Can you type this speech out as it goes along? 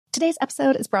Today's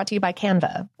episode is brought to you by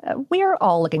Canva. We're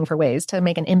all looking for ways to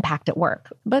make an impact at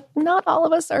work, but not all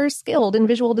of us are skilled in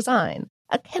visual design.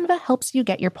 Canva helps you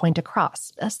get your point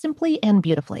across, simply and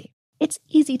beautifully. It's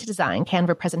easy to design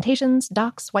Canva presentations,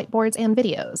 docs, whiteboards, and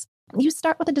videos. You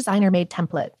start with a designer-made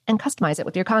template and customize it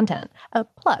with your content.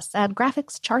 Plus, add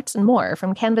graphics, charts, and more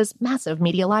from Canva's massive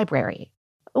media library.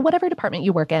 Whatever department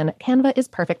you work in, Canva is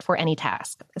perfect for any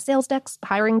task. Sales decks,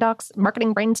 hiring docs,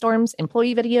 marketing brainstorms,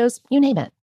 employee videos, you name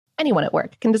it. Anyone at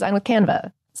work can design with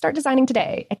Canva. Start designing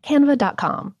today at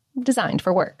canva.com. Designed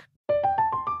for work.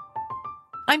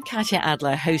 I'm Katya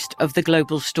Adler, host of The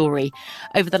Global Story.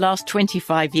 Over the last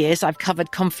 25 years, I've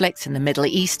covered conflicts in the Middle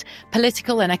East,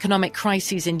 political and economic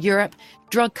crises in Europe,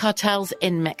 drug cartels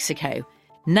in Mexico.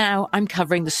 Now I'm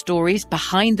covering the stories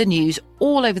behind the news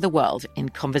all over the world in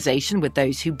conversation with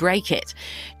those who break it.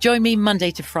 Join me Monday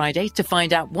to Friday to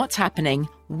find out what's happening,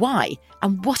 why,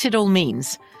 and what it all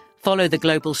means. Follow The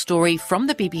Global Story from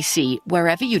the BBC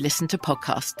wherever you listen to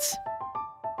podcasts.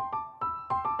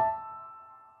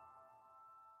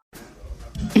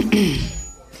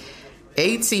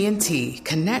 AT&T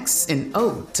connects an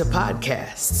ode to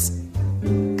podcasts.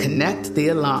 Connect the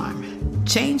alarm.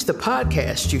 Change the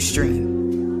podcast you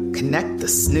stream. Connect the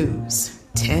snooze.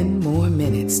 10 more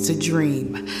minutes to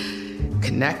dream.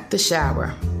 Connect the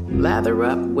shower. Lather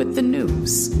up with the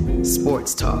news.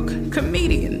 Sports talk,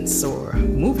 comedians, or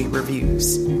movie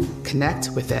reviews. Connect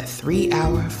with that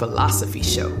 3-hour philosophy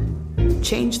show.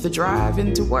 Change the drive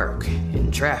into work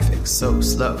in traffic so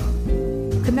slow.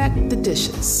 Connect the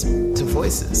dishes to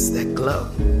voices that glow.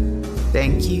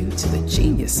 Thank you to the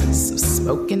geniuses of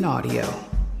spoken audio.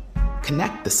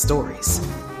 Connect the stories.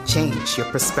 Change your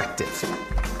perspective.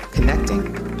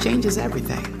 Connecting changes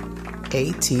everything.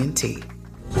 AT&T.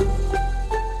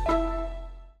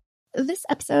 This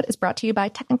episode is brought to you by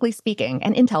Technically Speaking,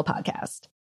 an Intel podcast.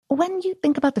 When you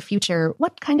think about the future,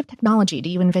 what kind of technology do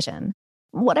you envision?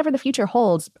 Whatever the future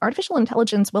holds, artificial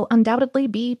intelligence will undoubtedly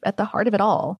be at the heart of it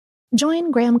all.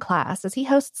 Join Graham Class as he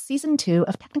hosts Season 2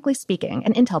 of Technically Speaking,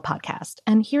 an Intel podcast,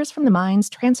 and hears from the minds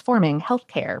transforming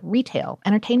healthcare, retail,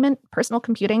 entertainment, personal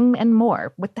computing, and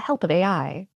more with the help of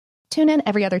AI. Tune in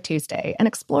every other Tuesday and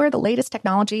explore the latest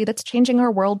technology that's changing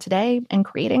our world today and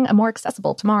creating a more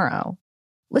accessible tomorrow.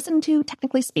 Listen to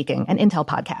Technically Speaking, an Intel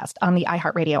podcast on the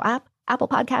iHeartRadio app, Apple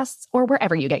Podcasts, or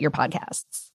wherever you get your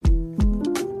podcasts.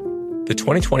 The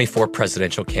 2024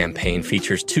 presidential campaign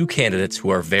features two candidates who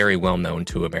are very well known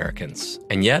to Americans.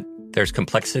 And yet, there's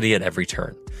complexity at every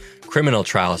turn. Criminal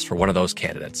trials for one of those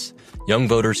candidates. Young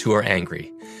voters who are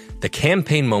angry. The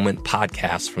Campaign Moment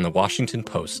podcast from the Washington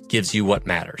Post gives you what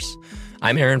matters.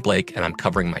 I'm Aaron Blake, and I'm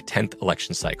covering my 10th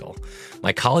election cycle.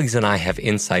 My colleagues and I have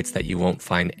insights that you won't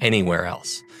find anywhere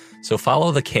else. So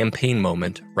follow The Campaign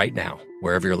Moment right now,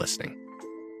 wherever you're listening.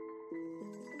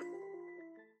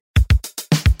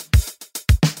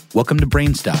 Welcome to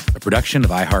Brainstuff, a production of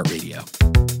iHeartRadio.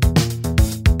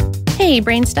 Hey,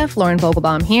 Brainstuff, Lauren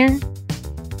Vogelbaum here.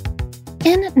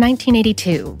 In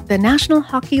 1982, the National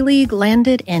Hockey League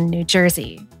landed in New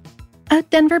Jersey. A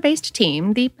Denver-based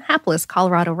team, the hapless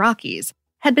Colorado Rockies,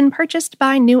 had been purchased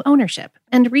by new ownership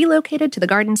and relocated to the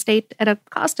Garden State at a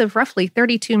cost of roughly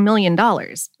 $32 million,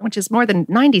 which is more than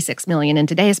 $96 million in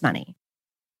today's money.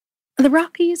 The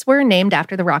Rockies were named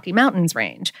after the Rocky Mountains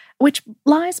range, which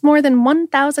lies more than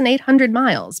 1,800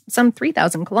 miles, some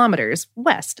 3,000 kilometers,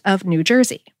 west of New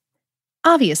Jersey.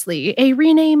 Obviously, a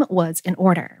rename was in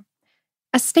order.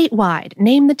 A statewide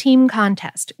Name the Team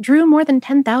contest drew more than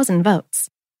 10,000 votes.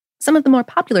 Some of the more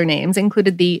popular names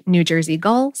included the New Jersey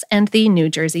Gulls and the New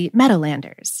Jersey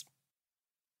Meadowlanders.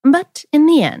 But in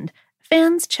the end,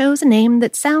 fans chose a name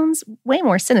that sounds way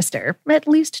more sinister, at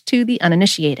least to the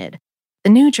uninitiated: the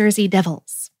New Jersey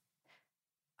Devils.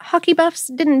 Hockey buffs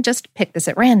didn't just pick this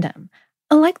at random.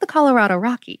 Like the Colorado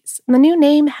Rockies, the new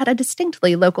name had a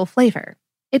distinctly local flavor.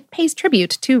 It pays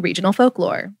tribute to regional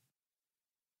folklore.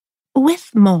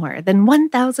 With more than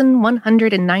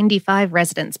 1,195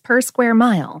 residents per square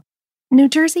mile, New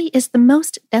Jersey is the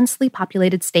most densely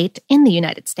populated state in the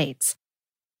United States.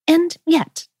 And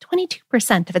yet,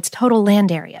 22% of its total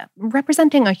land area,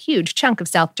 representing a huge chunk of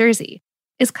South Jersey,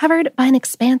 is covered by an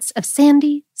expanse of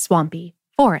sandy, swampy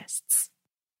forests.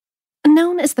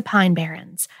 Known as the Pine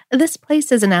Barrens, this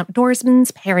place is an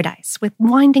outdoorsman's paradise with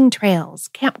winding trails,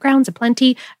 campgrounds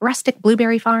aplenty, rustic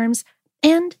blueberry farms,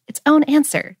 and its own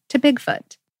answer to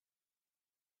Bigfoot.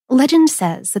 Legend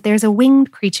says that there's a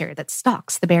winged creature that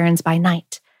stalks the Barrens by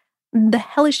night. The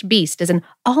hellish beast is an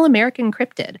all-American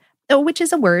cryptid, which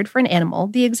is a word for an animal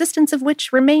the existence of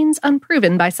which remains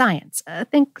unproven by science.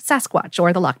 Think Sasquatch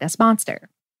or the Loch Ness Monster.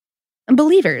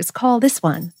 Believers call this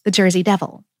one the Jersey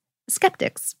Devil.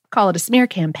 Skeptics call it a smear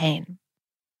campaign.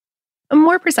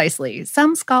 More precisely,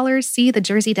 some scholars see the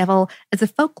Jersey Devil as a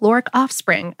folkloric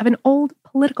offspring of an old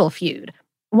political feud,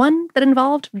 one that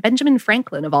involved Benjamin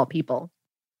Franklin of all people.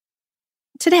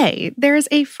 Today, there is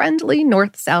a friendly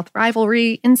North-South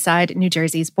rivalry inside New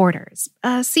Jersey's borders.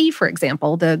 See, for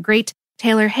example, the great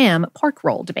Taylor-Ham pork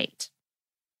roll debate.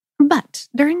 But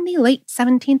during the late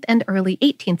 17th and early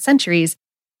 18th centuries,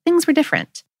 things were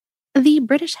different. The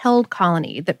British-held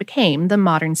colony that became the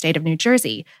modern state of New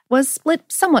Jersey was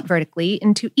split somewhat vertically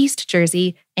into East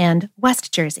Jersey and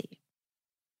West Jersey.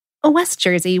 West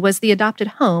Jersey was the adopted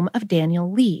home of Daniel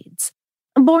Leeds.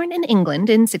 Born in England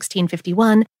in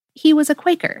 1651, he was a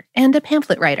Quaker and a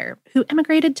pamphlet writer who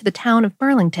emigrated to the town of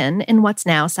Burlington in what's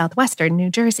now southwestern New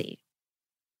Jersey.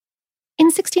 In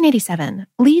 1687,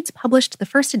 Leeds published the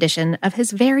first edition of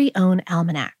his very own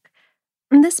almanac.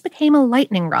 This became a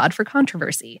lightning rod for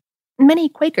controversy. Many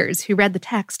Quakers who read the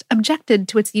text objected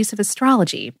to its use of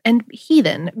astrology and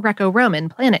heathen Greco-Roman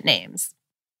planet names.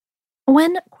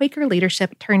 When Quaker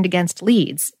leadership turned against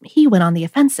Leeds, he went on the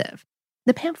offensive.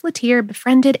 The pamphleteer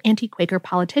befriended anti-Quaker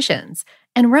politicians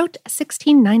and wrote a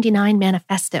 1699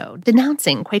 manifesto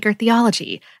denouncing Quaker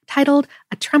theology, titled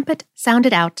A Trumpet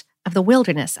Sounded Out of the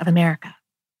Wilderness of America.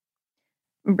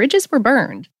 Bridges were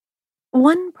burned.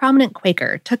 One prominent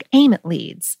Quaker took aim at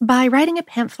Leeds by writing a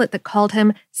pamphlet that called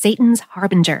him Satan's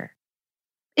harbinger.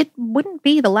 It wouldn't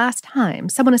be the last time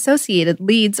someone associated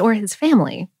Leeds or his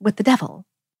family with the devil.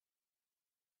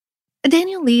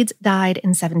 Daniel Leeds died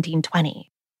in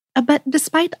 1720, but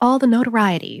despite all the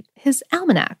notoriety, his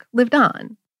almanac lived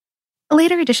on.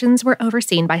 Later editions were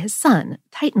overseen by his son,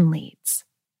 Titan Leeds.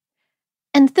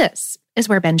 And this is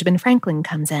where Benjamin Franklin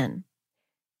comes in.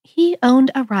 He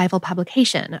owned a rival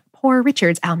publication, Poor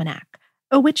Richard's Almanac,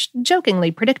 which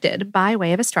jokingly predicted, by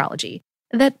way of astrology,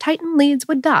 that Titan Leeds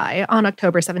would die on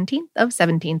October 17th of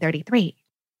 1733.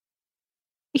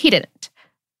 He didn't.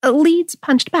 Leeds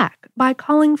punched back by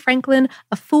calling Franklin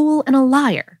a fool and a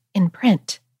liar in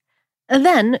print.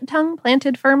 Then, tongue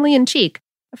planted firmly in cheek,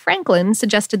 Franklin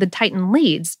suggested that Titan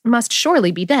Leeds must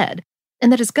surely be dead,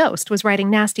 and that his ghost was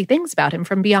writing nasty things about him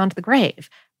from beyond the grave,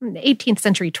 18th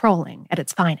century trolling at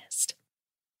its finest.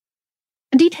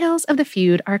 Details of the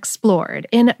feud are explored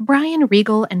in Brian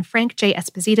Regal and Frank J.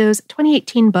 Esposito's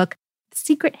 2018 book, The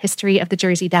Secret History of the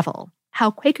Jersey Devil: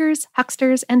 How Quakers,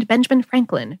 Hucksters, and Benjamin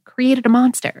Franklin Created a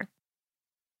Monster.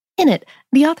 In it,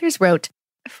 the authors wrote,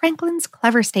 Franklin's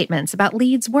clever statements about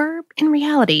Leeds were, in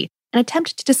reality, an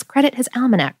attempt to discredit his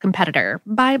almanac competitor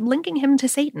by linking him to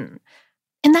Satan.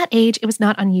 In that age, it was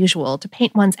not unusual to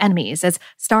paint one's enemies as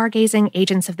stargazing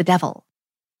agents of the devil.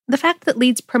 The fact that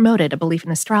Leeds promoted a belief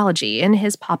in astrology in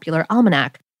his popular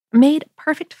almanac made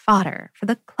perfect fodder for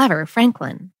the clever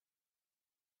Franklin.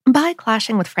 By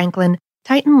clashing with Franklin,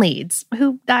 Titan Leeds,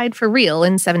 who died for real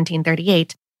in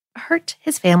 1738, hurt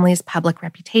his family's public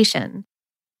reputation.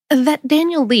 That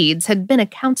Daniel Leeds had been a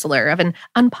counselor of an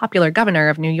unpopular governor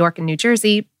of New York and New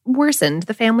Jersey worsened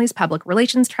the family's public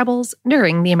relations troubles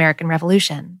during the American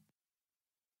Revolution.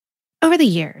 Over the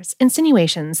years,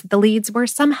 insinuations that the Leeds were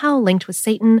somehow linked with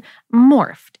Satan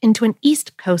morphed into an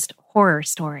East Coast horror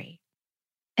story.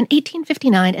 An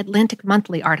 1859 Atlantic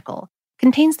Monthly article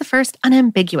contains the first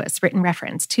unambiguous written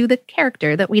reference to the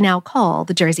character that we now call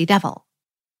the Jersey Devil.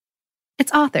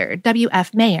 Its author,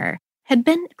 W.F. Mayer, had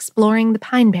been exploring the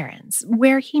Pine Barrens,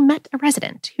 where he met a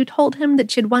resident who told him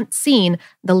that she had once seen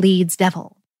the Leeds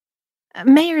Devil.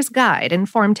 Mayer's guide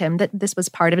informed him that this was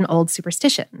part of an old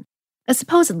superstition.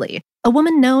 Supposedly, a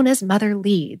woman known as Mother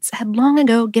Leeds had long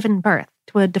ago given birth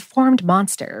to a deformed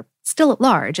monster still at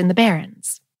large in the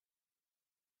Barrens.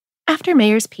 After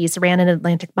Mayer's piece ran in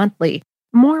Atlantic Monthly,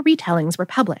 more retellings were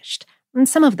published, and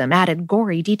some of them added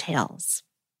gory details.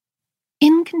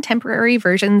 In contemporary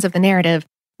versions of the narrative,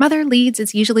 Mother Leeds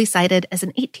is usually cited as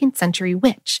an 18th century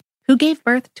witch who gave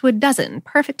birth to a dozen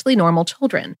perfectly normal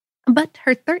children, but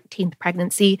her 13th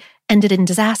pregnancy ended in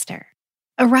disaster.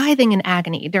 Writhing in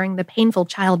agony during the painful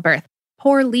childbirth,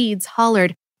 poor Leeds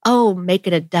hollered, "Oh, make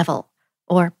it a devil,"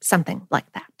 or something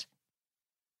like that.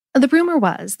 The rumor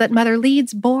was that Mother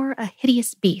Leeds bore a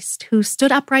hideous beast who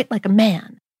stood upright like a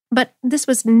man, but this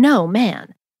was no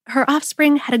man. Her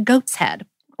offspring had a goat's head,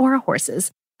 or a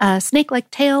horse's, a snake-like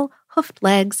tail, hoofed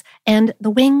legs, and the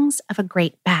wings of a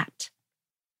great bat.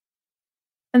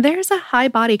 There's a high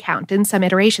body count in some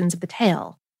iterations of the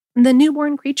tale. The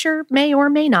newborn creature may or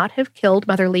may not have killed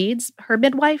Mother Leeds, her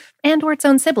midwife, and or its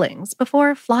own siblings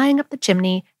before flying up the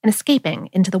chimney and escaping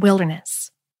into the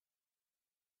wilderness.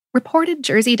 Reported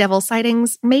Jersey Devil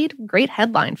sightings made great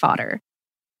headline fodder.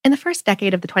 In the first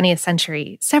decade of the 20th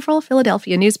century, several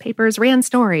Philadelphia newspapers ran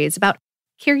stories about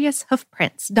curious hoof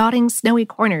prints dotting snowy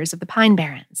corners of the Pine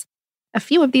Barrens. A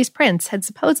few of these prints had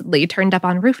supposedly turned up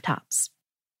on rooftops.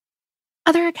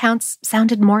 Other accounts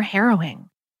sounded more harrowing.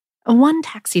 One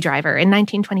taxi driver in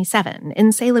 1927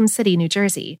 in Salem City, New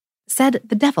Jersey, said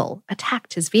the devil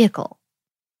attacked his vehicle.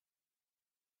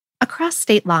 Across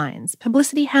state lines,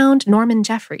 publicity hound Norman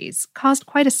Jeffries caused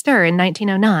quite a stir in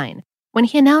 1909 when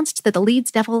he announced that the Leeds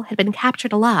Devil had been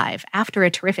captured alive after a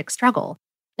terrific struggle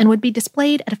and would be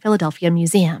displayed at a Philadelphia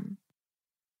museum.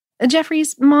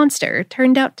 Jeffries' monster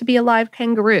turned out to be a live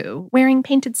kangaroo wearing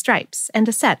painted stripes and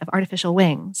a set of artificial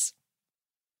wings.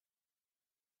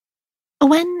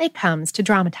 When it comes to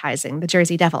dramatizing the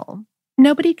Jersey Devil,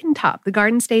 nobody can top the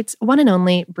Garden State's one and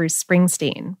only Bruce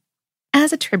Springsteen.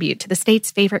 As a tribute to the state's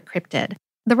favorite cryptid,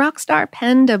 the rock star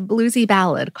penned a bluesy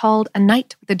ballad called A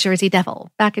Night with the Jersey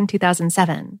Devil back in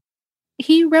 2007.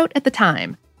 He wrote at the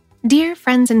time, "Dear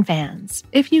friends and fans,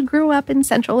 if you grew up in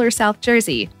Central or South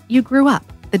Jersey, you grew up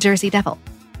the Jersey Devil.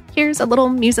 Here's a little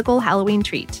musical Halloween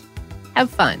treat. Have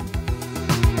fun."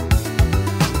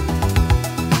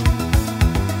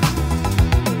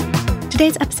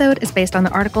 Today's episode is based on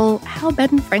the article How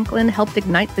Ben Franklin Helped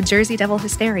Ignite the Jersey Devil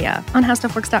Hysteria on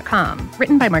HowStuffWorks.com,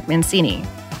 written by Mark Mancini.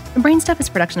 Brainstuff is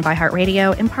a production of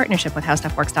iHeartRadio in partnership with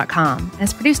HowStuffWorks.com and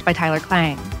is produced by Tyler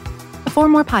Klang. For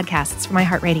more podcasts from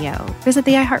iHeartRadio, visit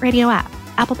the iHeartRadio app,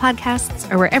 Apple Podcasts,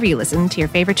 or wherever you listen to your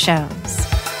favorite shows.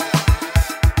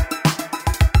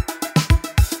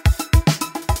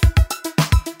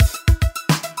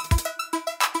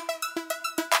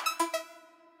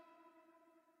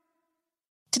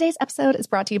 Today's episode is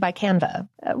brought to you by Canva.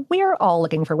 We're all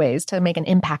looking for ways to make an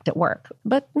impact at work,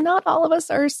 but not all of us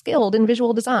are skilled in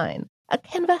visual design.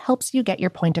 Canva helps you get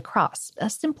your point across,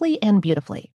 simply and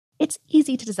beautifully. It's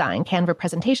easy to design Canva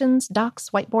presentations, docs,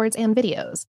 whiteboards, and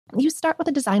videos. You start with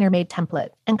a designer-made template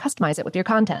and customize it with your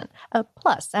content.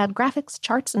 Plus, add graphics,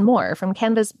 charts, and more from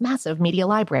Canva's massive media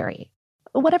library.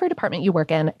 Whatever department you work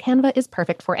in, Canva is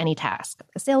perfect for any task.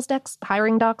 Sales decks,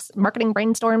 hiring docs, marketing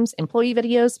brainstorms, employee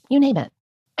videos, you name it.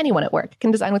 Anyone at work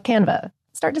can design with Canva.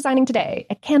 Start designing today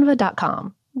at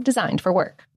canva.com. Designed for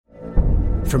work.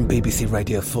 From BBC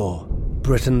Radio 4,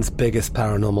 Britain's biggest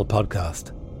paranormal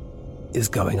podcast is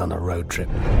going on a road trip.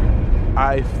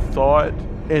 I thought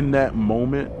in that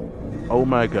moment, oh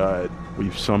my God,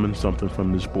 we've summoned something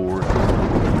from this board.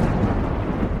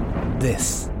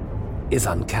 This is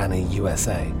Uncanny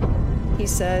USA. He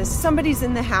says, somebody's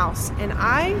in the house, and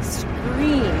I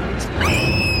screamed.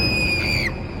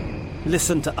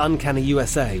 Listen to Uncanny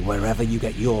USA wherever you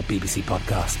get your BBC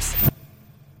podcasts,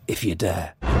 if you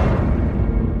dare.